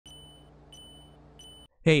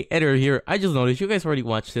Hey, editor here. I just noticed you guys already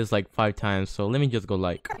watched this like 5 times, so let me just go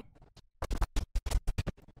like.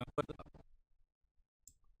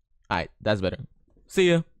 Alright, that's better.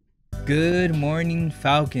 See ya. Good morning,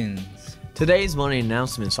 Falcons. Today's morning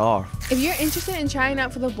announcements are: If you're interested in trying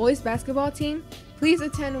out for the boys basketball team, please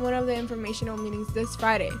attend one of the informational meetings this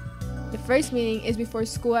Friday. The first meeting is before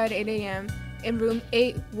school at 8 a.m. in room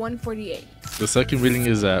A148. The second meeting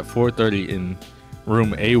is at 4:30 in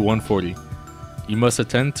room A140. You must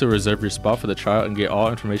attend to reserve your spot for the trial and get all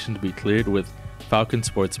information to be cleared with Falcon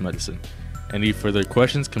Sports Medicine. Any further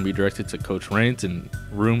questions can be directed to Coach Rains in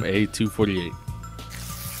room A248.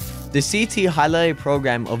 the CT highlighted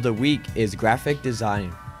program of the week is graphic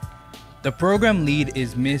design. The program lead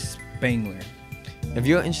is Miss Spangler. If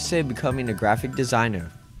you're interested in becoming a graphic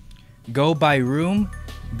designer, Go by room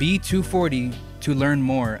B240 to learn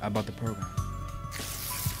more about the program.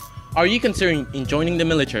 Are you considering joining the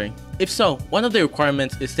military? If so, one of the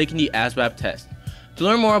requirements is taking the ASVAB test. To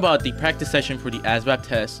learn more about the practice session for the ASVAB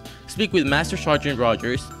test, speak with Master Sergeant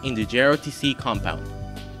Rogers in the JROTC compound.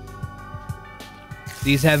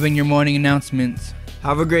 These have been your morning announcements.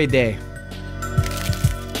 have a great day.